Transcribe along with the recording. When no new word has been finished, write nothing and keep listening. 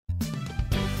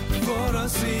for a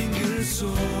single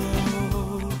soul,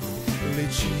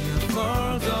 reaching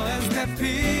further and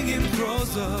stepping in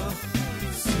closer.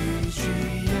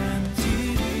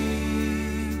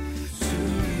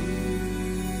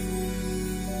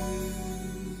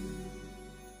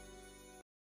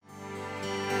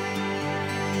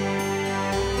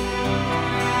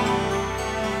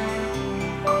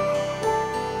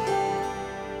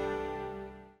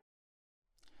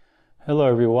 Hello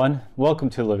everyone, welcome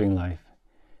to Living Life.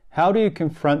 How do you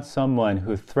confront someone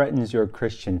who threatens your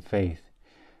Christian faith?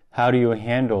 How do you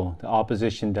handle the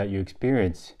opposition that you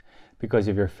experience because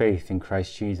of your faith in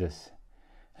Christ Jesus?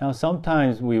 Now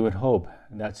sometimes we would hope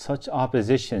that such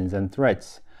oppositions and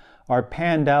threats are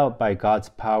panned out by God's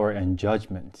power and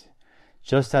judgment.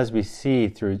 Just as we see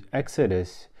through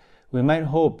Exodus, we might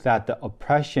hope that the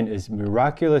oppression is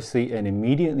miraculously and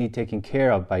immediately taken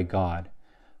care of by God.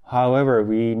 However,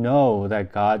 we know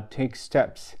that God takes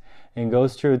steps and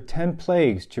goes through 10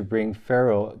 plagues to bring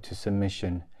Pharaoh to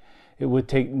submission. It would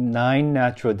take 9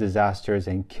 natural disasters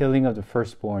and killing of the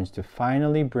firstborns to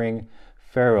finally bring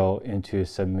Pharaoh into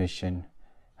submission.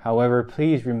 However,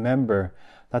 please remember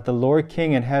that the Lord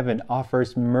King in heaven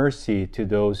offers mercy to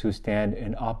those who stand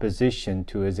in opposition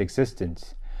to his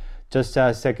existence. Just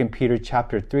as 2 Peter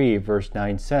chapter 3 verse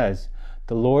 9 says,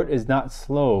 "The Lord is not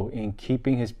slow in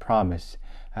keeping his promise,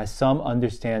 as some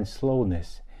understand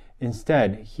slowness.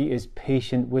 Instead, he is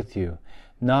patient with you,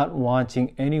 not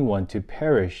wanting anyone to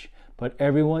perish, but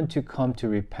everyone to come to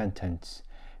repentance."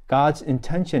 God's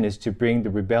intention is to bring the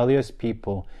rebellious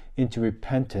people into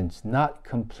repentance, not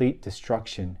complete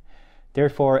destruction.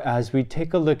 Therefore, as we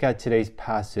take a look at today's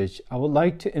passage, I would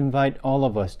like to invite all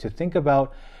of us to think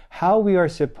about how we are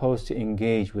supposed to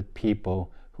engage with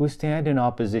people who stand in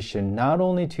opposition not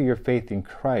only to your faith in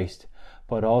Christ,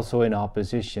 but also in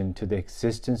opposition to the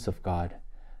existence of God.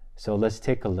 So let's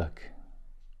take a look.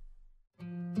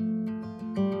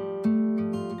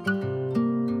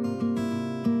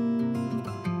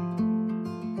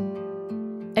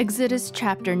 Exodus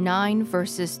chapter 9,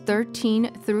 verses 13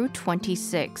 through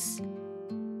 26.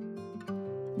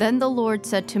 Then the Lord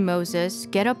said to Moses,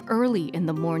 "Get up early in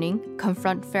the morning,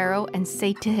 confront Pharaoh, and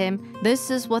say to him, 'This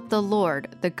is what the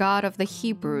Lord, the God of the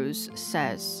Hebrews,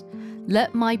 says.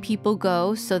 Let my people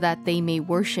go so that they may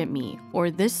worship me, or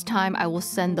this time I will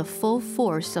send the full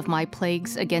force of my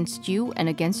plagues against you and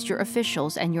against your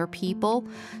officials and your people,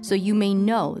 so you may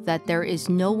know that there is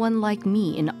no one like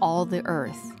me in all the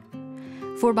earth.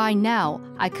 For by now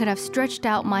I could have stretched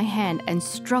out my hand and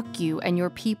struck you and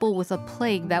your people with a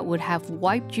plague that would have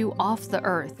wiped you off the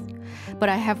earth. But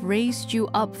I have raised you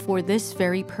up for this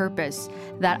very purpose,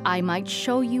 that I might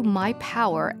show you my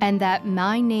power and that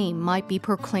my name might be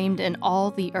proclaimed in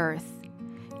all the earth.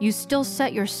 You still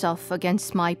set yourself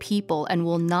against my people and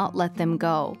will not let them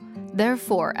go.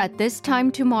 Therefore, at this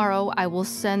time tomorrow, I will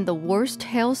send the worst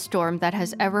hailstorm that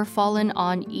has ever fallen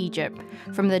on Egypt,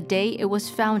 from the day it was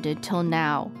founded till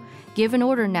now. Give an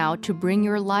order now to bring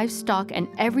your livestock and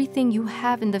everything you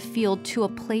have in the field to a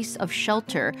place of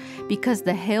shelter, because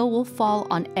the hail will fall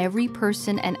on every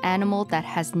person and animal that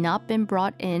has not been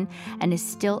brought in and is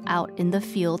still out in the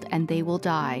field, and they will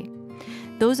die."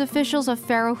 Those officials of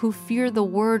Pharaoh who feared the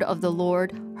word of the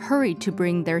Lord hurried to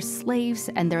bring their slaves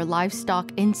and their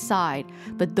livestock inside,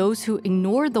 but those who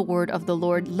ignored the word of the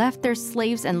Lord left their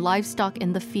slaves and livestock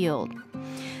in the field.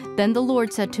 Then the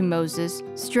Lord said to Moses,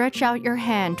 "Stretch out your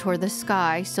hand toward the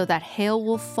sky so that hail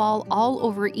will fall all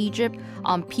over Egypt,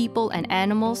 on people and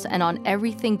animals, and on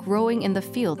everything growing in the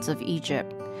fields of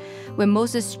Egypt." When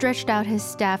Moses stretched out his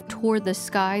staff toward the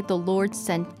sky, the Lord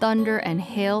sent thunder and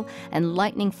hail, and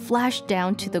lightning flashed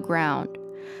down to the ground.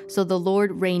 So the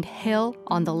Lord rained hail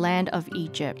on the land of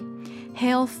Egypt.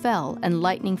 Hail fell and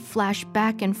lightning flashed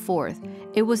back and forth.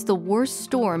 It was the worst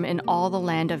storm in all the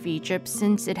land of Egypt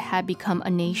since it had become a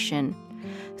nation.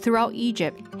 Throughout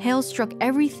Egypt, hail struck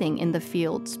everything in the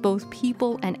fields, both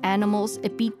people and animals.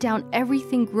 It beat down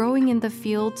everything growing in the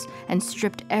fields and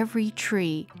stripped every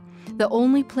tree. The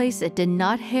only place it did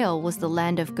not hail was the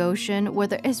land of Goshen, where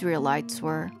the Israelites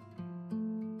were.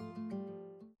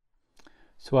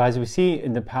 So as we see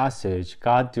in the passage,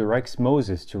 God directs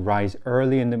Moses to rise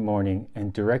early in the morning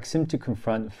and directs him to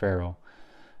confront Pharaoh.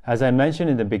 As I mentioned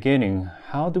in the beginning,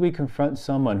 how do we confront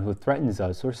someone who threatens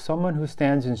us or someone who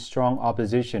stands in strong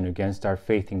opposition against our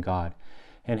faith in God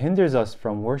and hinders us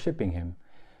from worshiping him?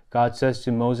 God says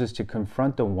to Moses to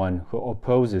confront the one who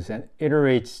opposes and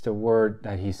iterates the word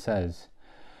that he says.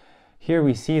 Here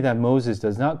we see that Moses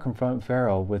does not confront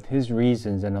Pharaoh with his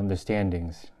reasons and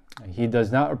understandings. He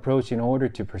does not approach in order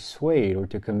to persuade or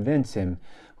to convince him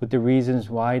with the reasons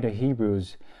why the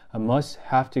Hebrews must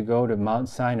have to go to Mount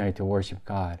Sinai to worship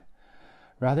God.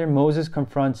 Rather, Moses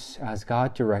confronts as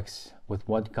God directs with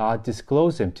what God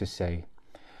disclosed him to say.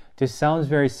 This sounds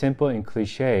very simple and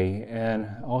cliche, and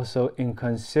also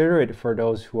inconsiderate for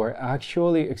those who are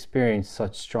actually experiencing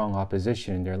such strong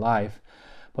opposition in their life,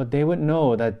 but they would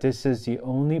know that this is the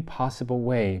only possible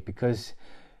way, because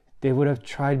they would have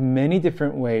tried many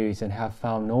different ways and have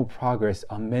found no progress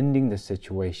amending the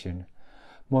situation.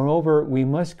 Moreover, we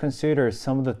must consider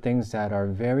some of the things that are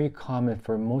very common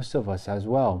for most of us as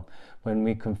well when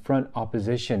we confront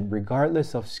opposition,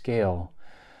 regardless of scale.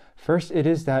 First, it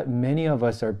is that many of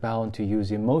us are bound to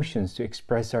use emotions to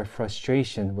express our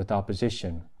frustration with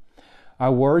opposition.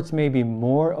 Our words may be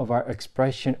more of our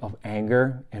expression of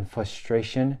anger and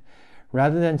frustration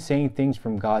rather than saying things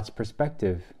from God's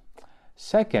perspective.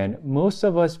 Second, most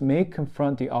of us may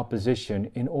confront the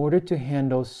opposition in order to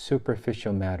handle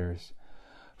superficial matters.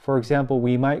 For example,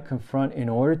 we might confront in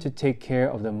order to take care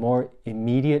of the more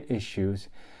immediate issues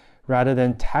rather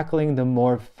than tackling the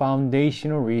more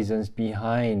foundational reasons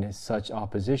behind such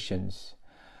oppositions.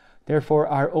 Therefore,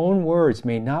 our own words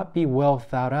may not be well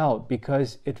thought out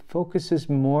because it focuses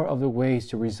more of the ways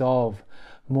to resolve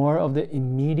more of the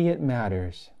immediate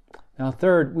matters. Now,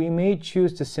 third, we may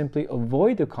choose to simply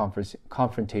avoid the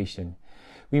confrontation.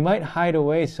 We might hide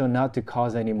away so not to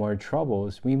cause any more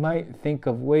troubles. We might think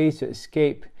of ways to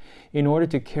escape in order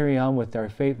to carry on with our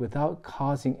faith without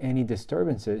causing any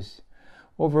disturbances.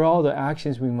 Overall, the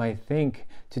actions we might think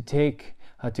to take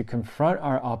to confront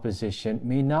our opposition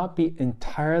may not be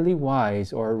entirely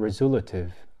wise or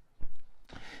resolutive.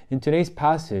 In today's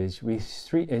passage, we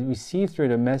see through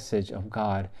the message of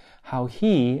God how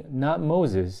he, not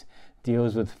Moses,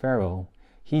 deals with Pharaoh.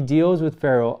 He deals with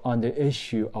Pharaoh on the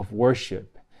issue of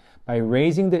worship. By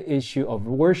raising the issue of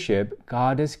worship,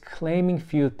 God is claiming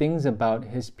few things about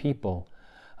his people,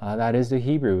 that is the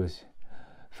Hebrews.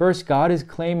 First, God is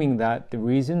claiming that the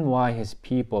reason why his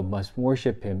people must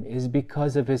worship him is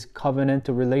because of his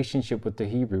covenantal relationship with the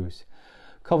Hebrews.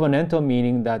 Covenantal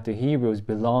meaning that the Hebrews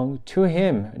belong to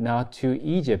him, not to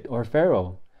Egypt or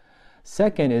Pharaoh.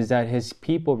 Second is that his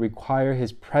people require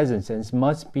his presence and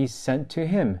must be sent to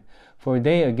him, for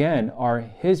they again are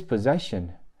his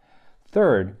possession.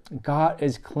 Third, God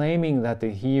is claiming that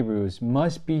the Hebrews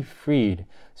must be freed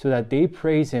so that they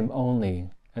praise him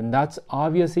only. And that's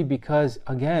obviously because,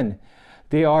 again,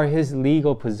 they are his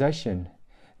legal possession.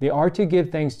 They are to give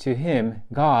thanks to him,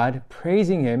 God,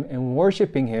 praising him and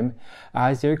worshiping him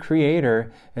as their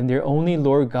creator and their only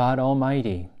Lord God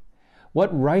Almighty.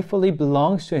 What rightfully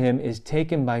belongs to him is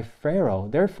taken by Pharaoh.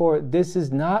 Therefore, this is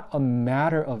not a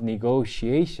matter of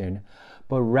negotiation,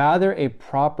 but rather a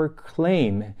proper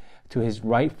claim to his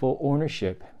rightful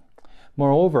ownership.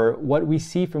 Moreover, what we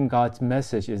see from God's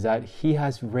message is that he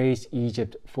has raised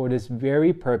Egypt for this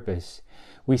very purpose.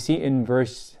 We see in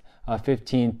verse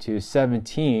 15 to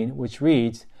 17, which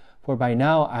reads, "For by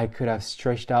now I could have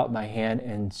stretched out my hand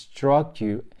and struck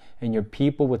you and your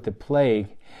people with the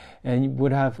plague, and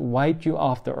would have wiped you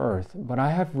off the earth. But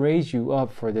I have raised you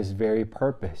up for this very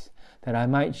purpose, that I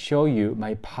might show you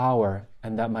my power,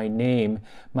 and that my name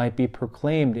might be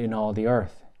proclaimed in all the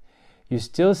earth. You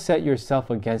still set yourself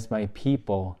against my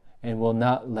people and will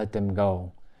not let them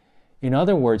go." In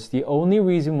other words, the only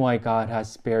reason why God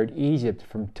has spared Egypt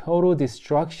from total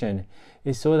destruction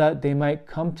is so that they might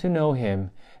come to know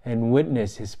him and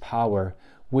witness his power,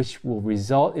 which will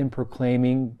result in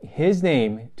proclaiming his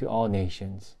name to all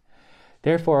nations.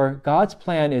 Therefore, God's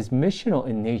plan is missional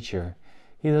in nature.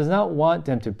 He does not want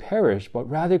them to perish, but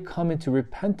rather come into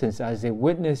repentance as they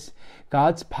witness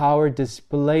God's power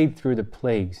displayed through the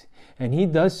plagues, and he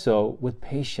does so with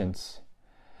patience.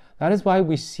 That is why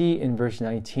we see in verse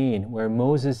 19 where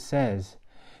Moses says,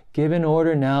 "Give an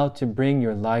order now to bring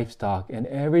your livestock and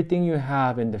everything you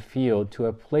have in the field to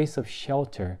a place of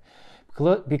shelter,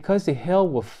 because the hail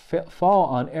will fall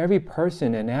on every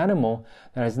person and animal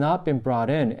that has not been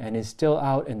brought in and is still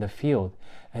out in the field,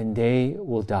 and they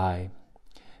will die."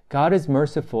 God is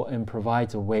merciful and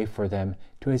provides a way for them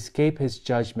to escape his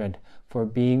judgment for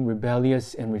being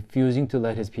rebellious and refusing to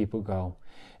let his people go,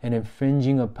 and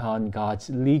infringing upon God's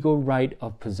legal right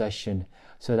of possession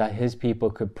so that his people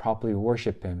could properly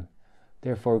worship him.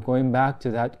 Therefore, going back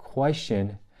to that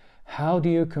question, how do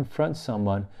you confront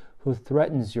someone who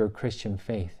threatens your Christian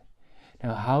faith?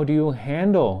 Now, how do you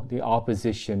handle the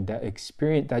opposition that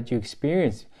you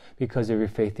experience because of your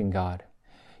faith in God?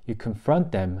 You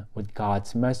confront them with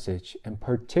God's message, and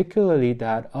particularly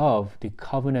that of the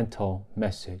covenantal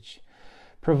message.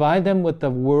 Provide them with the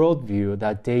worldview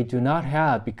that they do not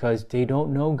have because they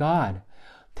don't know God.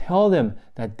 Tell them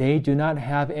that they do not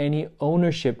have any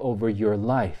ownership over your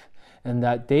life, and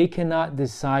that they cannot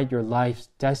decide your life's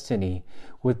destiny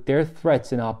with their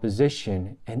threats and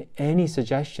opposition and any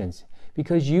suggestions,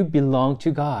 because you belong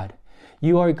to God.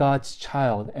 You are God's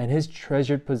child and His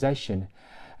treasured possession.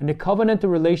 And the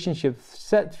covenantal relationship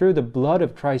set through the blood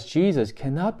of Christ Jesus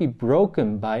cannot be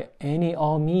broken by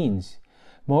all means.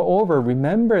 Moreover,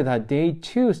 remember that they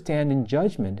too stand in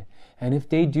judgment, and if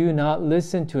they do not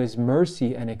listen to His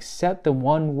mercy and accept the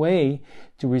one way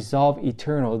to resolve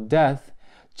eternal death,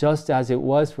 just as it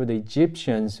was for the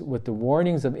Egyptians with the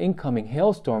warnings of incoming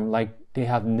hailstorm like they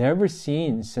have never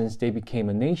seen since they became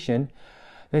a nation,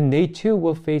 then they too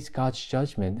will face God's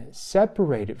judgment,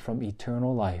 separated from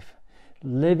eternal life,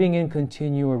 living in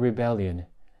continual rebellion.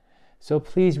 So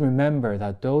please remember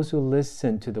that those who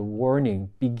listened to the warning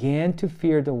began to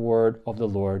fear the word of the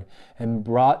Lord and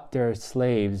brought their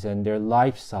slaves and their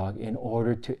livestock in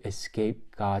order to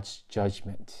escape God's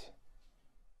judgment.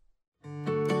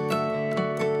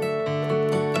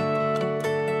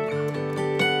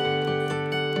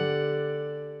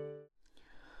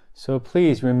 So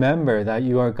please remember that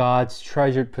you are God's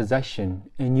treasured possession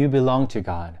and you belong to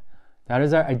God. That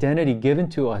is our identity given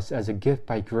to us as a gift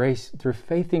by grace through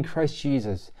faith in Christ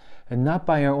Jesus, and not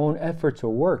by our own efforts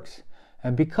or works.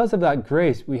 And because of that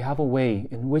grace, we have a way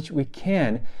in which we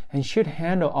can and should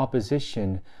handle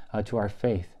opposition to our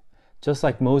faith. Just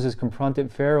like Moses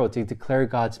confronted Pharaoh to declare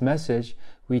God's message,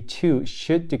 we too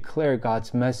should declare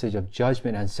God's message of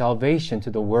judgment and salvation to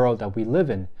the world that we live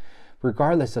in.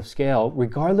 Regardless of scale,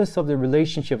 regardless of the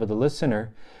relationship of the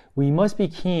listener, we must be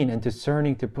keen and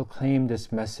discerning to proclaim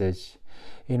this message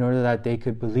in order that they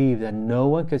could believe that no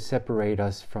one could separate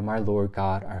us from our Lord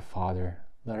God, our Father.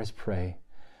 Let us pray.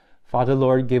 Father,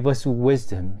 Lord, give us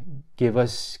wisdom, give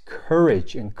us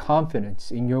courage and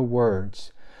confidence in your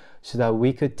words, so that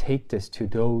we could take this to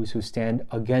those who stand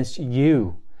against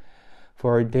you.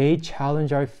 For they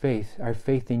challenge our faith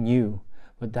in you,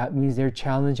 but that means they're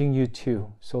challenging you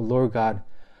too. So Lord God,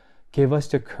 give us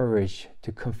the courage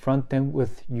to confront them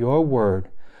with your word,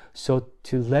 so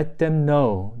to let them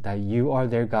know that you are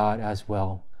their God as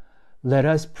well. Let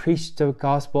us preach the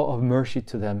gospel of mercy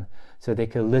to them so they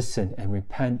can listen and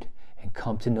repent and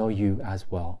come to know you as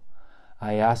well.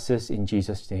 I ask this in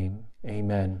Jesus' name.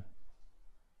 Amen.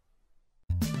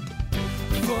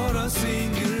 For a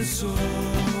single soul,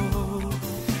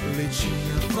 reaching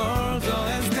further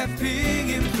and stepping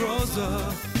in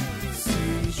closer.